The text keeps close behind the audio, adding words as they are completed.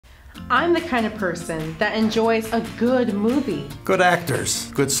I'm the kind of person that enjoys a good movie. Good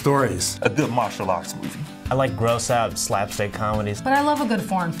actors, good stories. A good martial arts movie. I like gross-out slapstick comedies. But I love a good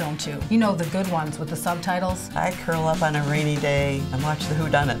foreign film too. You know, the good ones with the subtitles. I curl up on a rainy day and watch the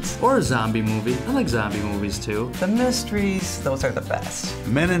whodunits. Or a zombie movie. I like zombie movies too. The mysteries, those are the best.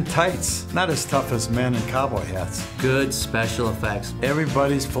 Men in tights, not as tough as men in cowboy hats. Good special effects.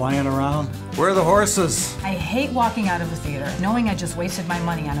 Everybody's flying around. Where are the horses? I hate walking out of a theater knowing I just wasted my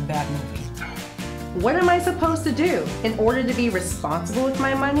money on a bad movie. What am I supposed to do? In order to be responsible with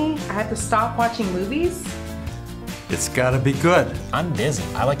my money, I have to stop watching movies? It's gotta be good. I'm busy.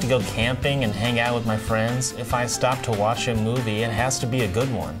 I like to go camping and hang out with my friends. If I stop to watch a movie, it has to be a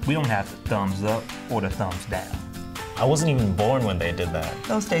good one. We don't have the thumbs up or the thumbs down. I wasn't even born when they did that.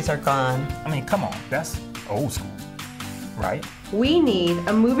 Those days are gone. I mean, come on, that's old school, right? We need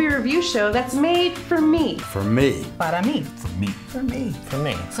a movie review show that's made for me. For me. Para mí. For me. For me. For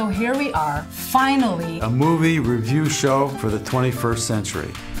me. So here we are, finally. A movie review show for the 21st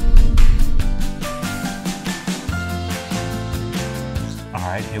century. All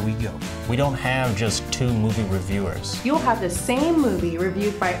right, here we go. We don't have just two movie reviewers. You'll have the same movie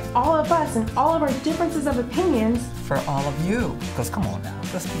reviewed by all of us and all of our differences of opinions. For all of you. Because come on now,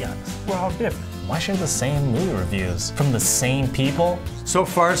 let's be honest. We're all different. Why share the same movie reviews from the same people? So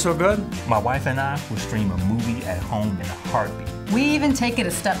far, so good? My wife and I will stream a movie at home in a heartbeat. We even take it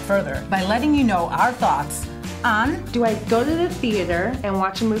a step further by letting you know our thoughts on, Do I go to the theater and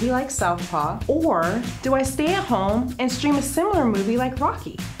watch a movie like Southpaw, or do I stay at home and stream a similar movie like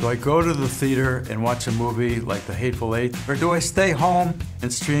Rocky? Do I go to the theater and watch a movie like The Hateful Eight, or do I stay home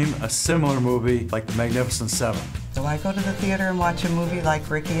and stream a similar movie like The Magnificent Seven? Do I go to the theater and watch a movie like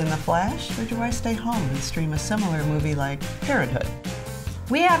Ricky and the Flash? Or do I stay home and stream a similar movie like Parenthood?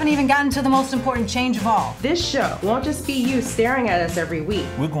 we haven't even gotten to the most important change of all. This show won't just be you staring at us every week.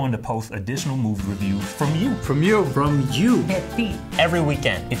 We're going to post additional movie reviews from you. From you. From you. Every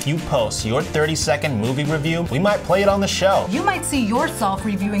weekend, if you post your 30-second movie review, we might play it on the show. You might see yourself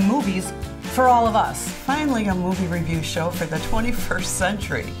reviewing movies for all of us. Finally, a movie review show for the 21st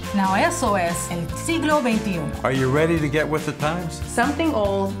century. Now eso es el siglo XXI. Are you ready to get with the times? Something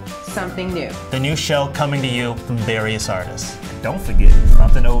old, something new. The new show coming to you from various artists. Don't forget,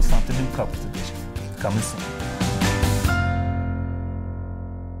 Something Old, Something New Couples Edition. Coming soon.